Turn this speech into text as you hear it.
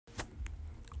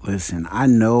Listen, I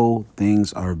know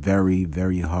things are very,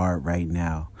 very hard right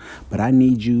now, but I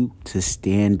need you to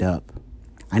stand up.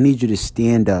 I need you to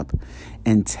stand up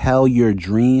and tell your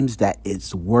dreams that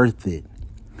it's worth it.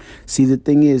 See, the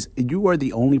thing is, you are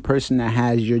the only person that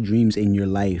has your dreams in your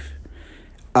life.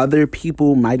 Other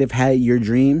people might have had your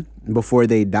dream before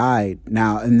they died.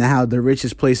 Now the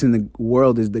richest place in the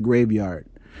world is the graveyard.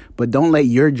 But don't let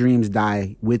your dreams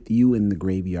die with you in the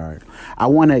graveyard. I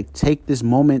want to take this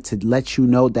moment to let you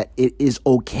know that it is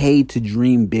okay to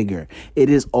dream bigger. It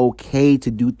is okay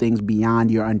to do things beyond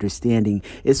your understanding.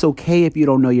 It's okay if you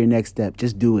don't know your next step.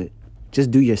 Just do it. Just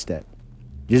do your step.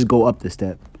 Just go up the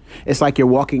step. It's like you're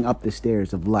walking up the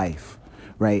stairs of life,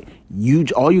 right?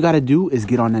 All you got to do is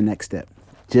get on that next step.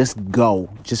 Just go.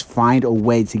 Just find a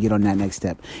way to get on that next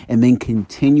step. And then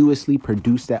continuously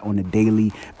produce that on a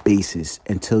daily basis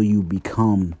until you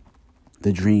become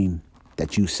the dream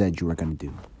that you said you were going to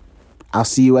do. I'll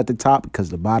see you at the top because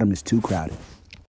the bottom is too crowded.